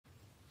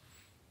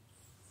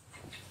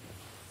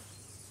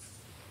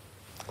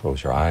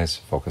Close your eyes,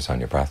 focus on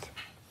your breath.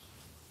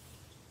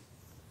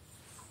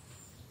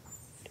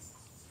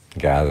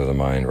 Gather the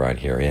mind right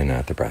here in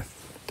at the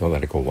breath. Don't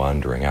let it go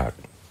wandering out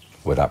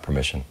without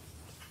permission.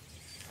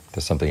 If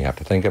there's something you have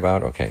to think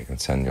about, okay, you can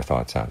send your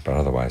thoughts out, but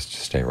otherwise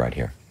just stay right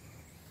here.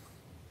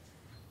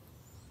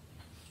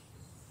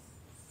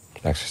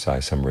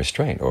 Exercise some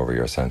restraint over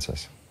your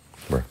senses.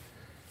 We're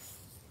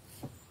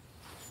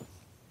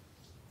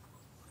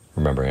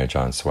remembering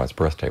Ajahn Sawat's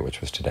birthday,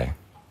 which was today.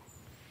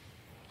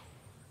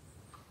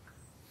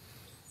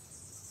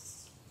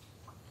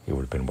 He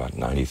would have been,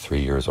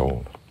 93 years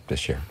old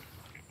this year.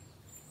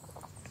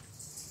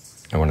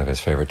 And one of his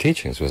favorite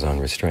teachings was on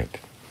restraint,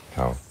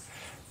 how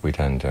we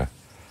tend to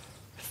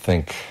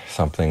think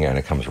something and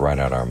it comes right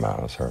out our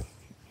mouths, or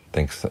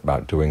think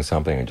about doing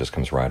something and it just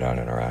comes right out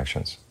in our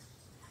actions.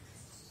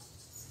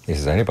 He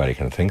says anybody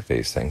can think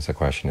these things. The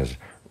question is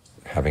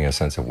having a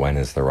sense of when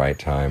is the right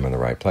time and the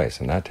right place,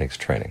 and that takes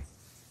training.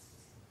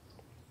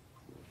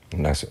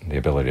 And the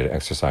ability to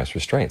exercise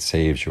restraint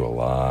saves you a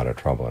lot of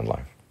trouble in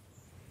life.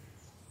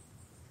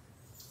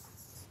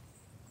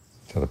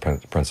 So the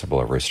principle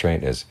of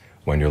restraint is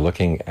when you're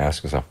looking,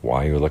 ask yourself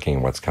why you're looking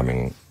and what's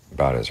coming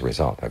about as a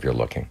result of your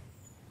looking.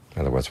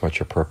 In other words, what's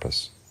your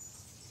purpose?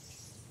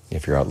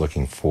 If you're out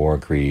looking for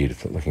greed,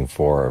 looking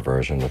for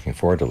aversion, looking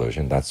for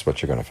delusion, that's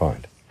what you're going to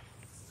find,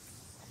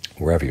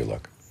 wherever you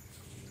look.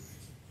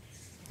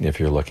 If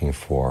you're looking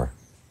for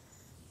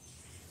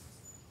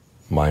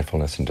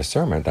mindfulness and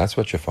discernment, that's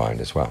what you find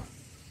as well.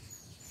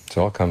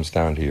 So it all comes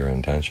down to your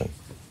intention.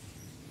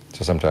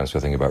 So sometimes we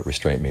think about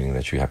restraint meaning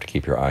that you have to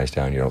keep your eyes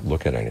down, you don't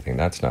look at anything.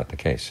 That's not the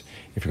case.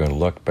 If you're going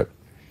to look, but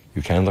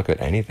you can look at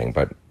anything,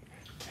 but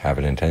have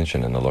an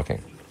intention in the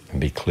looking,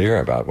 and be clear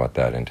about what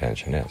that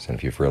intention is. And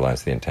if you've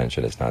realized the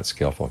intention is not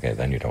skillful, okay,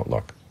 then you don't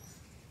look.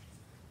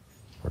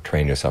 Or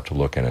train yourself to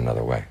look in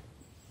another way.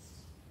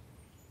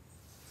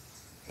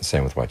 The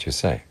same with what you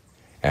say.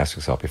 Ask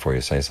yourself before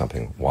you say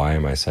something, why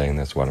am I saying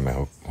this? What am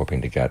I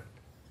hoping to get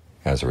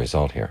as a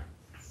result here?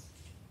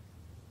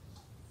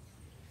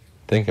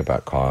 Think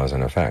about cause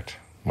and effect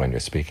when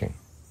you're speaking,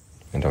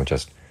 and don't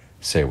just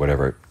say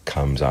whatever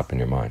comes up in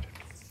your mind,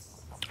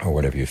 or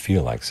whatever you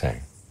feel like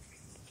saying.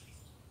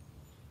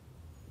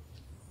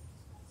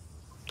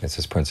 It's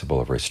this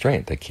principle of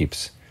restraint that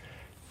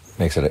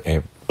makes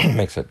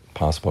it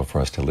possible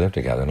for us to live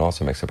together, and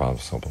also makes it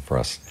possible for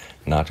us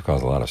not to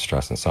cause a lot of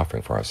stress and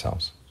suffering for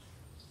ourselves.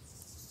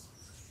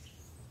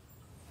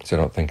 So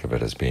don't think of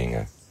it as being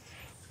a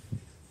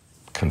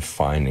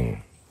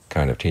confining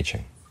kind of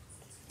teaching.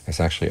 It's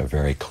actually a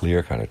very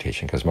clear kind of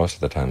teaching, because most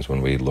of the times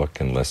when we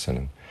look and listen,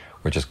 and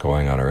we're just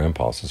going on our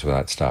impulses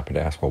without stopping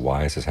to ask, well,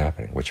 why is this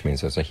happening? Which means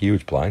there's a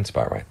huge blind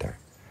spot right there.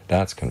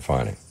 That's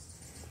confining,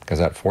 because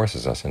that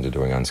forces us into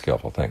doing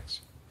unskillful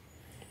things.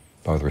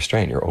 But with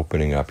restraint, you're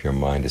opening up your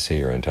mind to see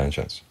your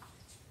intentions.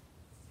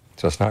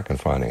 So it's not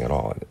confining at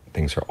all.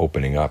 Things are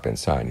opening up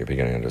inside, and you're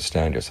beginning to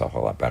understand yourself a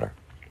lot better.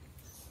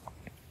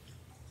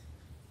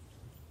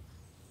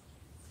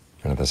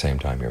 And at the same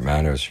time, your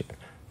manners,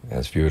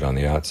 as viewed on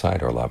the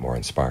outside, are a lot more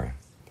inspiring.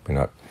 We're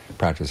not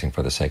practicing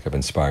for the sake of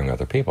inspiring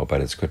other people,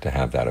 but it's good to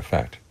have that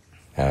effect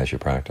as you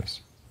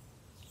practice.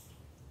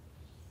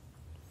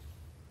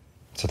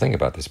 So think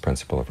about this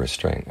principle of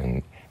restraint,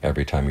 and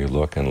every time you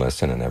look and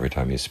listen and every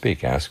time you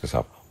speak, ask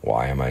yourself,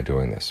 why am I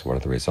doing this? What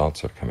are the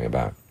results that are coming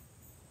about?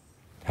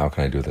 How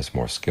can I do this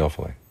more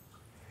skillfully?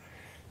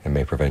 It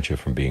may prevent you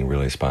from being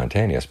really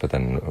spontaneous, but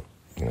then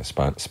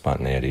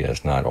spontaneity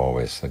is not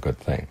always a good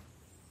thing.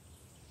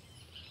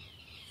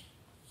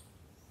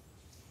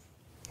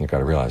 You've got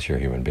to realize you're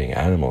a human being.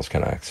 Animals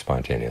can act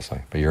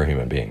spontaneously, but you're a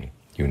human being.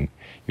 You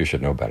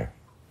should know better,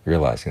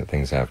 realizing that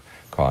things have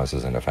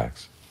causes and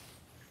effects.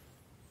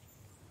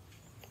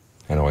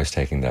 And always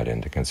taking that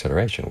into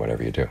consideration,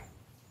 whatever you do.